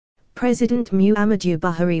President Muhammadu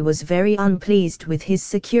Buhari was very unpleased with his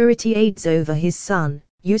security aides over his son,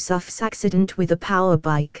 Yusuf's accident with a power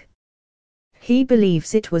bike. He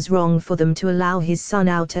believes it was wrong for them to allow his son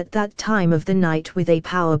out at that time of the night with a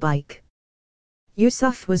power bike.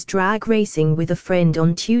 Yusuf was drag racing with a friend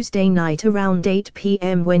on Tuesday night around 8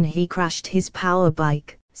 p.m. when he crashed his power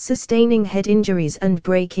bike, sustaining head injuries and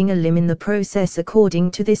breaking a limb in the process. According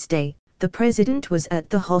to this day, the president was at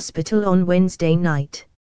the hospital on Wednesday night.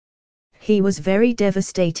 He was very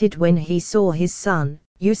devastated when he saw his son,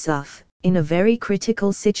 Yusuf, in a very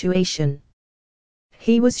critical situation.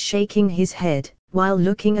 He was shaking his head, while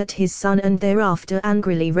looking at his son, and thereafter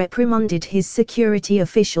angrily reprimanded his security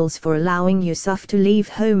officials for allowing Yusuf to leave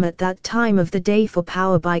home at that time of the day for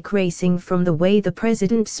powerbike racing. From the way the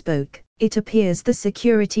president spoke, it appears the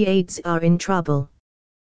security aides are in trouble.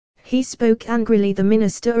 He spoke angrily. The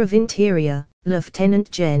Minister of Interior,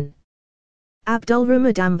 Lieutenant Gen.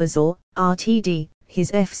 Abdulrahman Dambazor, RTD,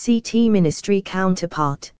 his FCT ministry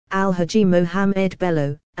counterpart, Alhaji Mohammed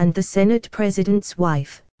Bello, and the Senate President's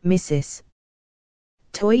wife, Mrs.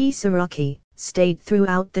 Toyi Saraki, stayed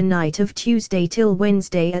throughout the night of Tuesday till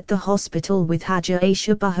Wednesday at the hospital with Haja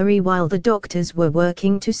Aisha Buhari while the doctors were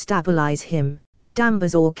working to stabilize him.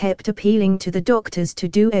 Dambazor kept appealing to the doctors to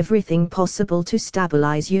do everything possible to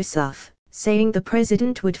stabilize Yusuf, saying the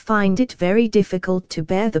president would find it very difficult to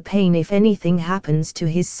bear the pain if anything happens to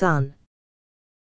his son.